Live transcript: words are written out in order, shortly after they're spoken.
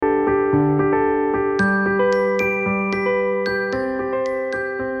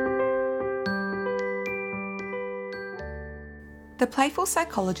The Playful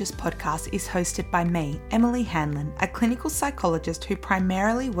Psychologist podcast is hosted by me, Emily Hanlon, a clinical psychologist who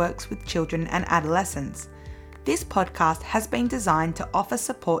primarily works with children and adolescents. This podcast has been designed to offer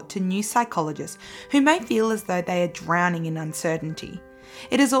support to new psychologists who may feel as though they are drowning in uncertainty.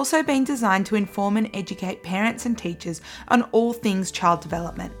 It has also been designed to inform and educate parents and teachers on all things child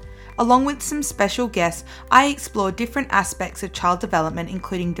development. Along with some special guests, I explore different aspects of child development,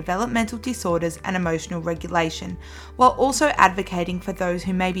 including developmental disorders and emotional regulation, while also advocating for those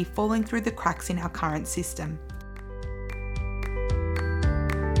who may be falling through the cracks in our current system.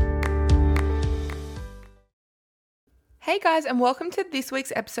 Hey guys, and welcome to this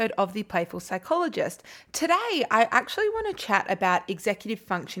week's episode of The Playful Psychologist. Today, I actually want to chat about executive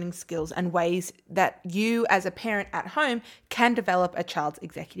functioning skills and ways that you as a parent at home can develop a child's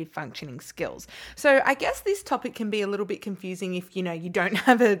executive functioning skills. So I guess this topic can be a little bit confusing if you don't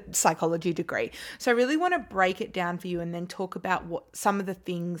have a psychology degree. So I really want to break it down for you and then talk about what some of the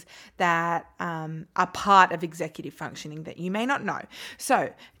things that are part of executive functioning that you may not know.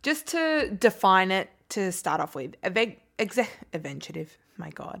 So just to define it, to start off with, executive,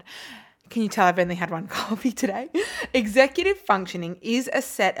 my God. Can you tell I've only had one coffee today? Executive functioning is a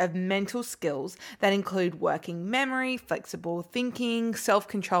set of mental skills that include working memory, flexible thinking,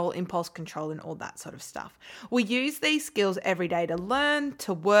 self-control, impulse control, and all that sort of stuff. We use these skills every day to learn,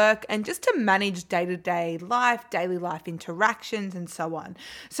 to work, and just to manage day-to-day life, daily life interactions, and so on.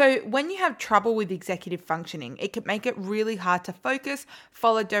 So when you have trouble with executive functioning, it can make it really hard to focus,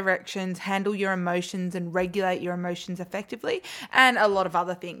 follow directions, handle your emotions, and regulate your emotions effectively, and a lot of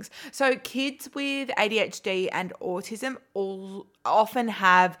other things. So kids with ADHD and autism often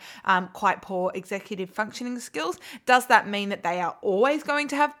have quite poor executive functioning skills. Does that mean that they are always going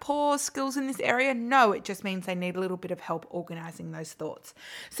to have poor skills in this area? No, it just means they need a little bit of help organizing those thoughts.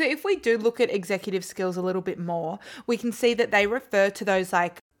 So if we do look at executive skills a little bit more, we can see that they refer to those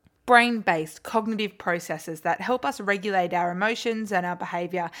like brain-based cognitive processes that help us regulate our emotions and our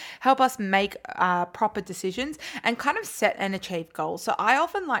behavior, help us make proper decisions and kind of set and achieve goals. So I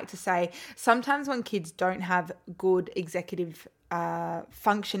often like to say sometimes when kids don't have good executive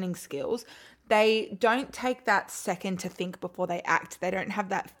functioning skills, they don't take that second to think before they act. They don't have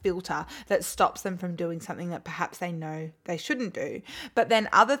that filter that stops them from doing something that perhaps they know they shouldn't do. But then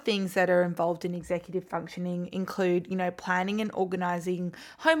other things that are involved in executive functioning include, planning and organizing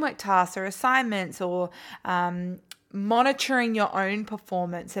homework tasks or assignments or monitoring your own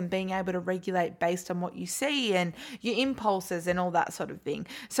performance and being able to regulate based on what you see and your impulses and all that sort of thing.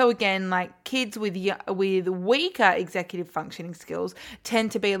 So again, like kids with weaker executive functioning skills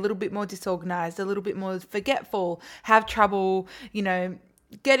tend to be a little bit more disorganized, a little bit more forgetful, have trouble,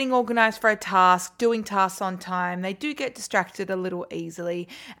 getting organized for a task, doing tasks on time. They do get distracted a little easily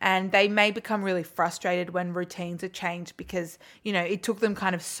and they may become really frustrated when routines are changed because, it took them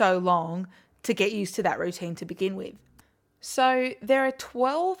kind of so long to get used to that routine to begin with. So there are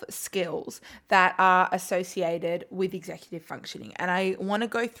 12 skills that are associated with executive functioning, and I want to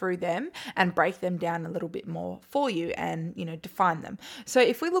go through them and break them down a little bit more for you and, define them. So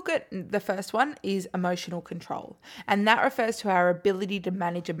if we look at the first one is emotional control, and that refers to our ability to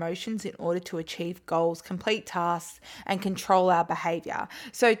manage emotions in order to achieve goals, complete tasks, and control our behavior.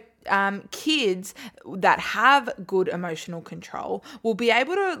 So kids that have good emotional control will be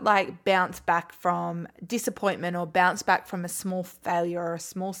able to bounce back from disappointment or bounce back from a small failure or a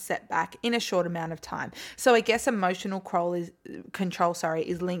small setback in a short amount of time. So I guess emotional control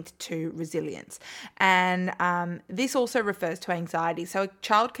is linked to resilience. And this also refers to anxiety. So a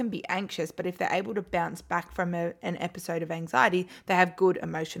child can be anxious, but if they're able to bounce back from an episode of anxiety, they have good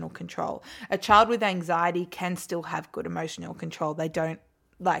emotional control. A child with anxiety can still have good emotional control. They don't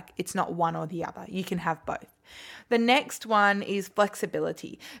it's not one or the other. You can have both. The next one is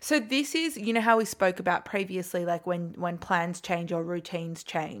flexibility. So this is, how we spoke about previously, when plans change or routines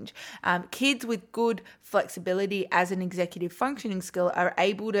change. Kids with good flexibility as an executive functioning skill are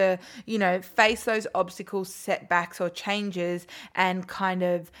able to, face those obstacles, setbacks or changes and kind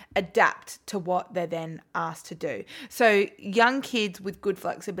of adapt to what they're then asked to do. So young kids with good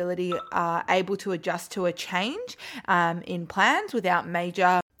flexibility are able to adjust to a change in plans without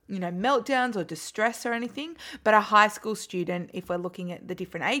major meltdowns or distress or anything. But a high school student, if we're looking at the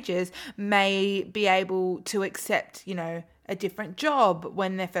different ages, may be able to accept, a different job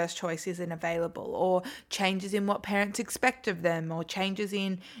when their first choice isn't available, or changes in what parents expect of them, or changes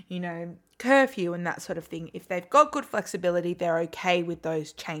in, curfew and that sort of thing. If they've got good flexibility, they're okay with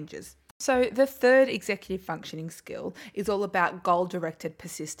those changes. So the third executive functioning skill is all about goal-directed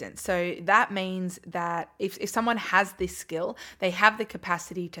persistence. So that means that if someone has this skill, they have the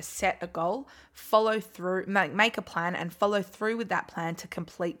capacity to set a goal, follow through, make a plan and follow through with that plan to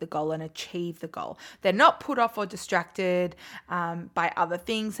complete the goal and achieve the goal. They're not put off or distracted by other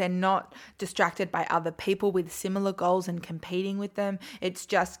things. They're not distracted by other people with similar goals and competing with them. It's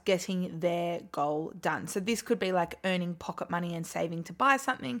just getting their goal done. So this could be like earning pocket money and saving to buy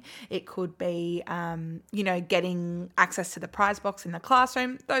something. It could be, getting access to the prize box in the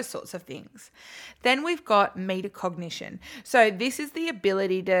classroom, those sorts of things. Then we've got metacognition. So this is the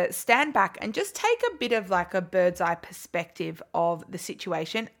ability to stand back and just take a bit of like a bird's eye perspective of the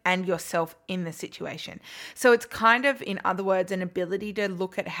situation and yourself in the situation. So it's kind of, in other words, an ability to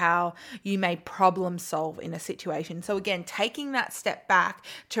look at how you may problem solve in a situation. So again, taking that step back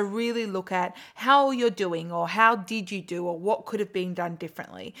to really look at how you're doing or how did you do or what could have been done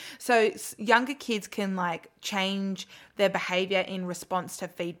differently. So younger kids can like change their behavior in response to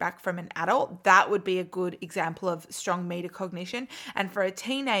feedback from an adult. That would be a good example of strong metacognition. And for a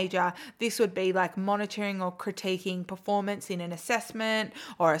teenager, this would be like monitoring or critiquing performance in an assessment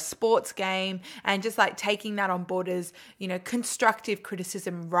or a sports game, and just like taking that on board as, constructive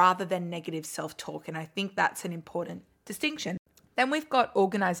criticism rather than negative self-talk. And I think that's an important distinction. Then we've got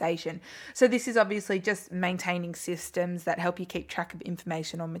organization. So this is obviously just maintaining systems that help you keep track of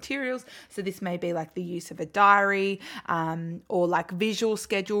information or materials. So this may be like the use of a diary or like visual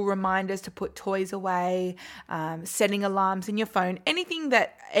schedule reminders to put toys away, setting alarms in your phone. Anything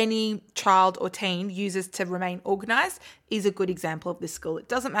that any child or teen uses to remain organized is a good example of this skill. It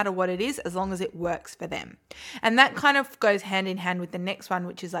doesn't matter what it is as long as it works for them. And that kind of goes hand in hand with the next one,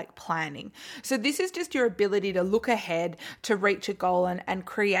 which is like planning. So this is just your ability to look ahead to reach a goal and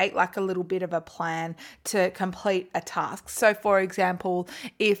create like a little bit of a plan to complete a task. So for example,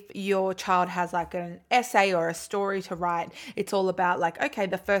 if your child has like an essay or a story to write, it's all about like, okay,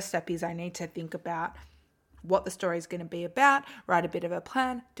 the first step is I need to think about what the story is going to be about, write a bit of a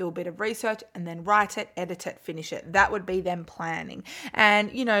plan, do a bit of research, and then write it, edit it, finish it. That would be them planning.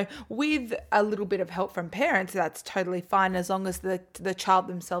 And, with a little bit of help from parents, that's totally fine as long as the child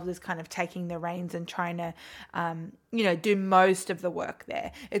themselves is kind of taking the reins and trying to, do most of the work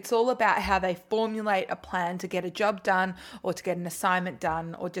there. It's all about how they formulate a plan to get a job done or to get an assignment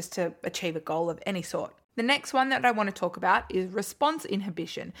done or just to achieve a goal of any sort. The next one that I want to talk about is response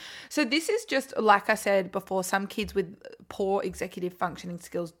inhibition. So this is just, like I said before, some kids with poor executive functioning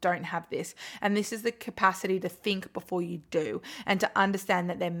skills don't have this. And this is the capacity to think before you do and to understand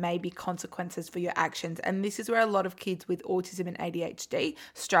that there may be consequences for your actions. And this is where a lot of kids with autism and ADHD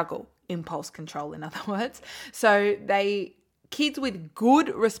struggle, impulse control in other words. So kids with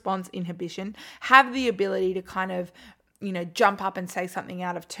good response inhibition have the ability to kind of jump up and say something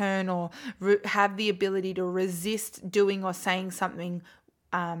out of turn or have the ability to resist doing or saying something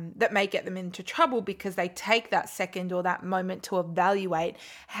that may get them into trouble because they take that second or that moment to evaluate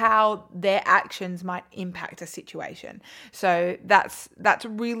how their actions might impact a situation. So that's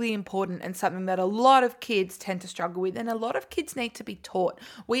really important and something that a lot of kids tend to struggle with, and a lot of kids need to be taught.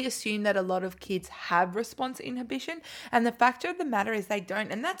 We assume that a lot of kids have response inhibition, and the fact of the matter is they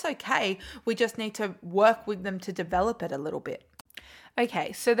don't, and that's okay. We just need to work with them to develop it a little bit.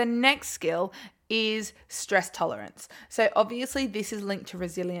 Okay, so the next skill is stress tolerance. So obviously this is linked to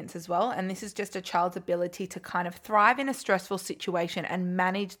resilience as well. And this is just a child's ability to kind of thrive in a stressful situation and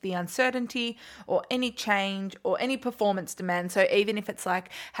manage the uncertainty or any change or any performance demand. So even if it's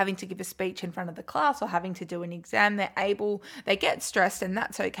like having to give a speech in front of the class or having to do an exam, they get stressed, and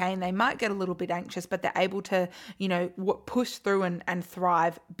that's okay. And they might get a little bit anxious, but they're able to, push through and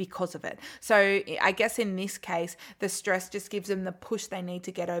thrive because of it. So I guess in this case, the stress just gives them the push they need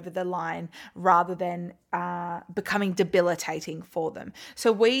to get over the line rather than becoming debilitating for them.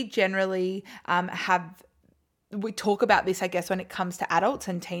 So we generally we talk about this, I guess, when it comes to adults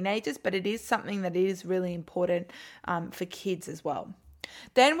and teenagers, but it is something that is really important for kids as well.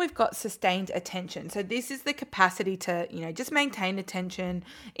 Then we've got sustained attention. So this is the capacity to, just maintain attention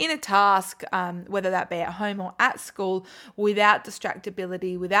in a task, whether that be at home or at school, without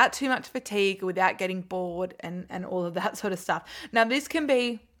distractibility, without too much fatigue, without getting bored and all of that sort of stuff. Now, this can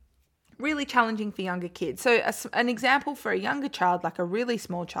be really challenging for younger kids. So an example for a younger child, like a really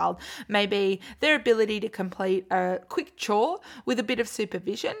small child, may be their ability to complete a quick chore with a bit of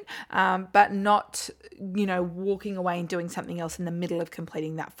supervision, but not, walking away and doing something else in the middle of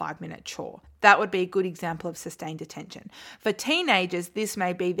completing that 5-minute chore. That would be a good example of sustained attention. For teenagers, this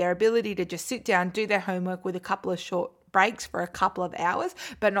may be their ability to just sit down, do their homework with a couple of short breaks for a couple of hours,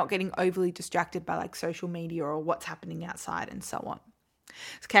 but not getting overly distracted by like social media or what's happening outside and so on.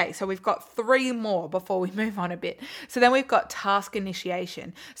 Okay, so we've got 3 more before we move on a bit. So then we've got task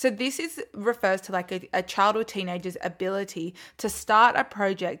initiation. So this refers to like a child or teenager's ability to start a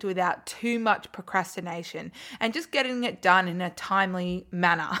project without too much procrastination and just getting it done in a timely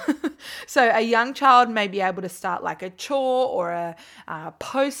manner. So a young child may be able to start like a chore or a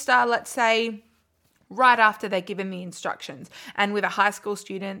poster, let's say, right after they're given the instructions. And with a high school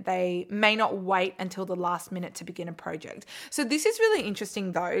student, they may not wait until the last minute to begin a project. So this is really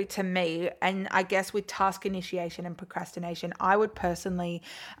interesting though to me. And I guess with task initiation and procrastination, I would personally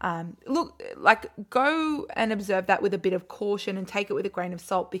go and observe that with a bit of caution and take it with a grain of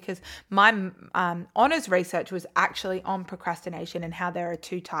salt, because my honours research was actually on procrastination and how there are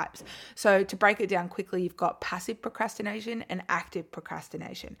 2 types. So to break it down quickly, you've got passive procrastination and active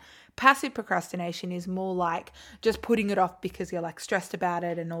procrastination. Passive procrastination is more like just putting it off because you're like stressed about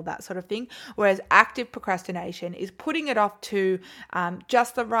it and all that sort of thing. Whereas active procrastination is putting it off to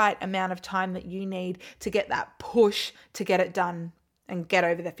just the right amount of time that you need to get that push to get it done and get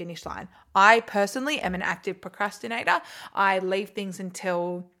over the finish line. I personally am an active procrastinator. I leave things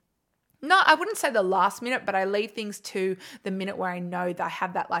until I wouldn't say the last minute, but I leave things to the minute where I know that I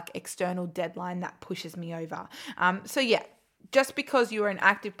have that like external deadline that pushes me over. Just because you're an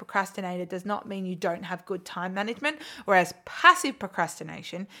active procrastinator does not mean you don't have good time management, whereas passive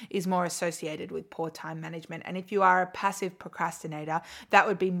procrastination is more associated with poor time management. And if you are a passive procrastinator, that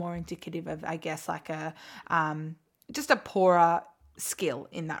would be more indicative of, I guess, like just a poorer skill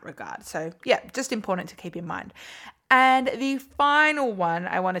in that regard. So yeah, just important to keep in mind. And the final one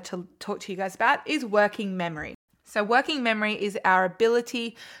I wanted to talk to you guys about is working memory. So working memory is our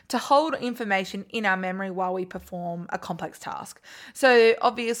ability to hold information in our memory while we perform a complex task. So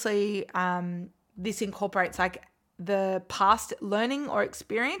obviously, this incorporates like the past learning or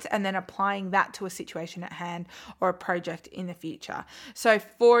experience and then applying that to a situation at hand or a project in the future. So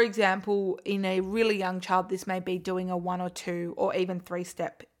for example, in a really young child, this may be doing a 1 or 2 or even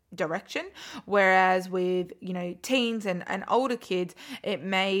 3-step direction, whereas with teens and older kids, it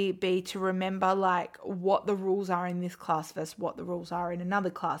may be to remember like what the rules are in this class versus what the rules are in another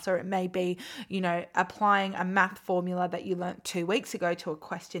class, or it may be applying a math formula that you learnt 2 weeks ago to a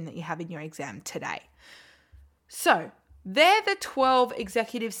question that you have in your exam today. So they're the 12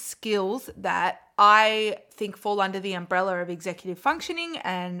 executive skills that I think fall under the umbrella of executive functioning,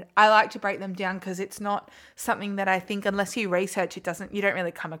 and I like to break them down because it's not something that I think, unless you research, you don't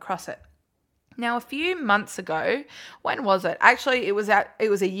really come across it. Now, a few months ago, when was it? Actually, it was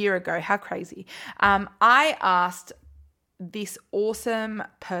a year ago. How crazy. I asked this awesome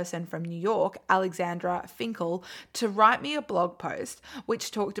person from New York, Alexandra Finkel, to write me a blog post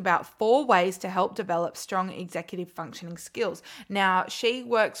which talked about 4 ways to help develop strong executive functioning skills. Now, she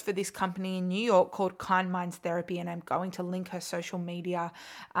works for this company in New York called Kind Minds Therapy, and I'm going to link her social media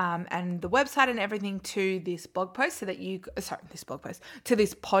and the website and everything to this blog post to this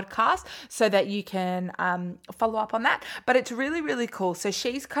podcast so that you can follow up on that. But it's really, really cool. So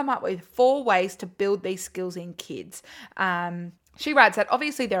she's come up with 4 ways to build these skills in kids. She writes that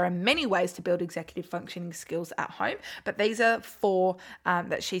obviously there are many ways to build executive functioning skills at home, but these are 4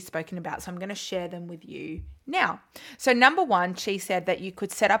 that she's spoken about. So I'm going to share them with you now. So number 1, she said that you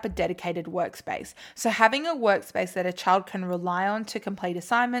could set up a dedicated workspace. So having a workspace that a child can rely on to complete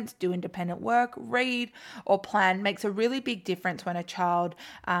assignments, do independent work, read, or plan makes a really big difference when a child,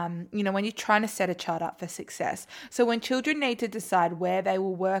 when you're trying to set a child up for success. So when children need to decide where they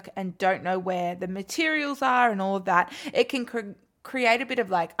will work and don't know where the materials are and all of that, it can create a bit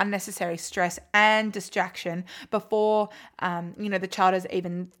of like unnecessary stress and distraction before, the child has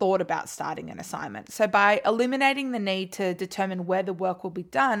even thought about starting an assignment. So by eliminating the need to determine where the work will be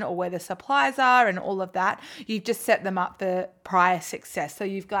done or where the supplies are and all of that, you've just set them up for prior success. So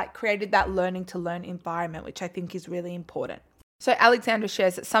you've like created that learning to learn environment, which I think is really important. So Alexandra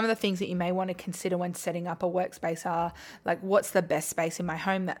shares that some of the things that you may want to consider when setting up a workspace are like, what's the best space in my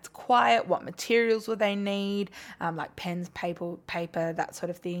home that's quiet? What materials will they need? Like pens, paper, that sort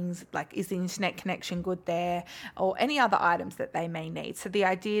of things. Like, is the internet connection good there? Or any other items that they may need. So the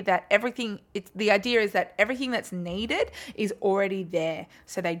idea is that everything that's needed is already there.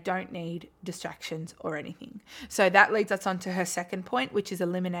 So they don't need distractions or anything. So that leads us on to her second point, which is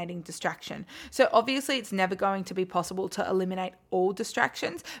eliminating distraction. So obviously it's never going to be possible to eliminate eliminate all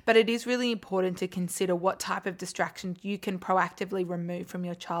distractions, but it is really important to consider what type of distractions you can proactively remove from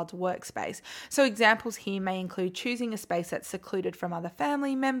your child's workspace. So examples here may include choosing a space that's secluded from other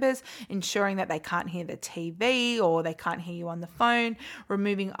family members, ensuring that they can't hear the TV or they can't hear you on the phone,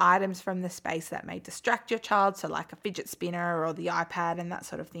 removing items from the space that may distract your child, so like a fidget spinner or the iPad and that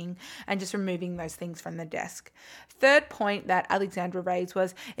sort of thing, and just removing those things from the desk. Third point that Alexandra raised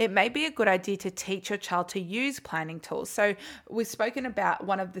was it may be a good idea to teach your child to use planning tools. So we've spoken about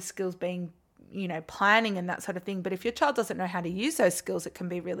one of the skills being planning and that sort of thing. But if your child doesn't know how to use those skills, it can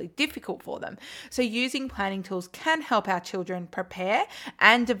be really difficult for them. So using planning tools can help our children prepare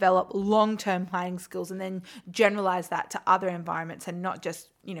and develop long-term planning skills, and then generalize that to other environments and not just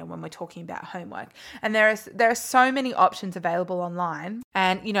when we're talking about homework. And there are so many options available online,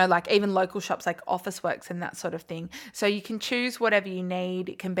 and like even local shops like Officeworks and that sort of thing. So you can choose whatever you need.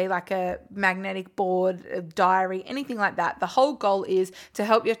 It can be like a magnetic board, a diary, anything like that. The whole goal is to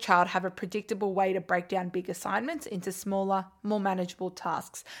help your child have a predictable way to break down big assignments into smaller, more manageable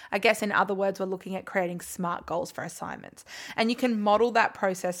tasks. I guess in other words, we're looking at creating SMART goals for assignments. And you can model that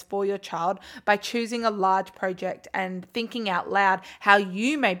process for your child by choosing a large project and thinking out loud how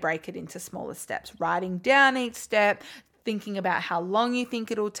you may break it into smaller steps, writing down each step, thinking about how long you think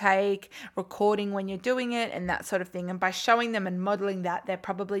it'll take, recording when you're doing it, and that sort of thing. And by showing them and modeling that, they're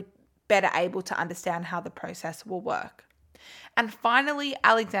probably better able to understand how the process will work. And finally,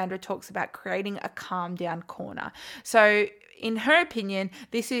 Alexandra talks about creating a calm down corner. So in her opinion,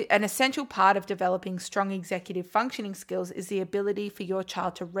 this is an essential part of developing strong executive functioning skills is the ability for your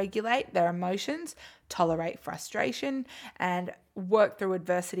child to regulate their emotions, tolerate frustration, and work through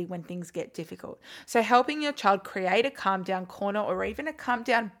adversity when things get difficult. So helping your child create a calm down corner or even a calm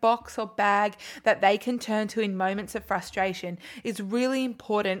down box or bag that they can turn to in moments of frustration is really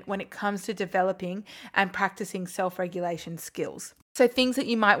important when it comes to developing and practicing self-regulation skills. So things that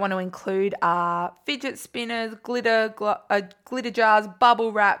you might want to include are fidget spinners, glitter jars,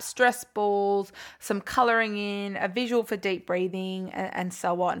 bubble wrap, stress balls, some colouring in, a visual for deep breathing, and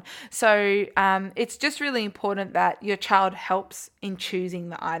so on. So it's just really important that your child helps in choosing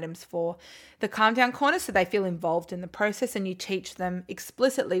the items for the calm down corner so they feel involved in the process, and you teach them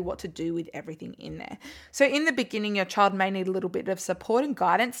explicitly what to do with everything in there. So in the beginning, your child may need a little bit of support and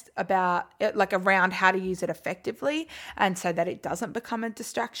guidance about it, like around how to use it effectively and so that it doesn't become a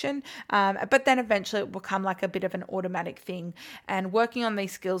distraction. But then eventually it will become like a bit of an automatic thing, and working on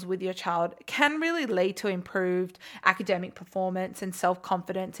these skills with your child can really lead to improved academic performance and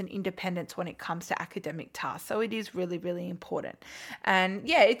self-confidence and independence when it comes to academic tasks. So it is really, really important. And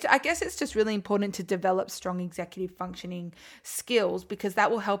yeah, I guess it's just really important to develop strong executive functioning skills, because that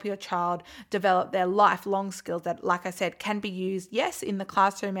will help your child develop their lifelong skills that, like I said, can be used, yes, in the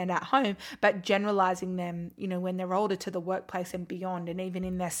classroom and at home, but generalizing them, when they're older to the workplace and beyond, and even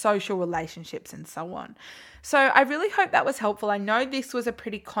in their social relationships and so on. So I really hope that was helpful. I know this was a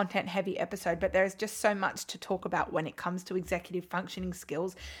pretty content heavy episode, but there is just so much to talk about when it comes to executive functioning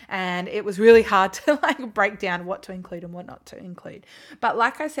skills, and it was really hard to break down what to include and what not to include. But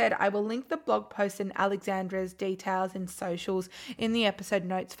like I said, I will link the blog post and Alexandra's details and socials in the episode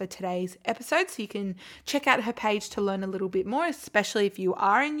notes for today's episode, so you can check out her page to learn a little bit more, especially if you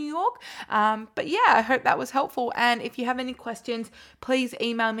are in New York. But yeah, I hope that was helpful. And if you have any questions, please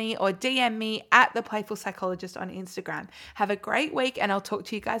email me or DM me at The Playful Psychologist on Instagram. Have a great week, and I'll talk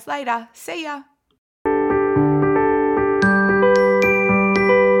to you guys later. See ya.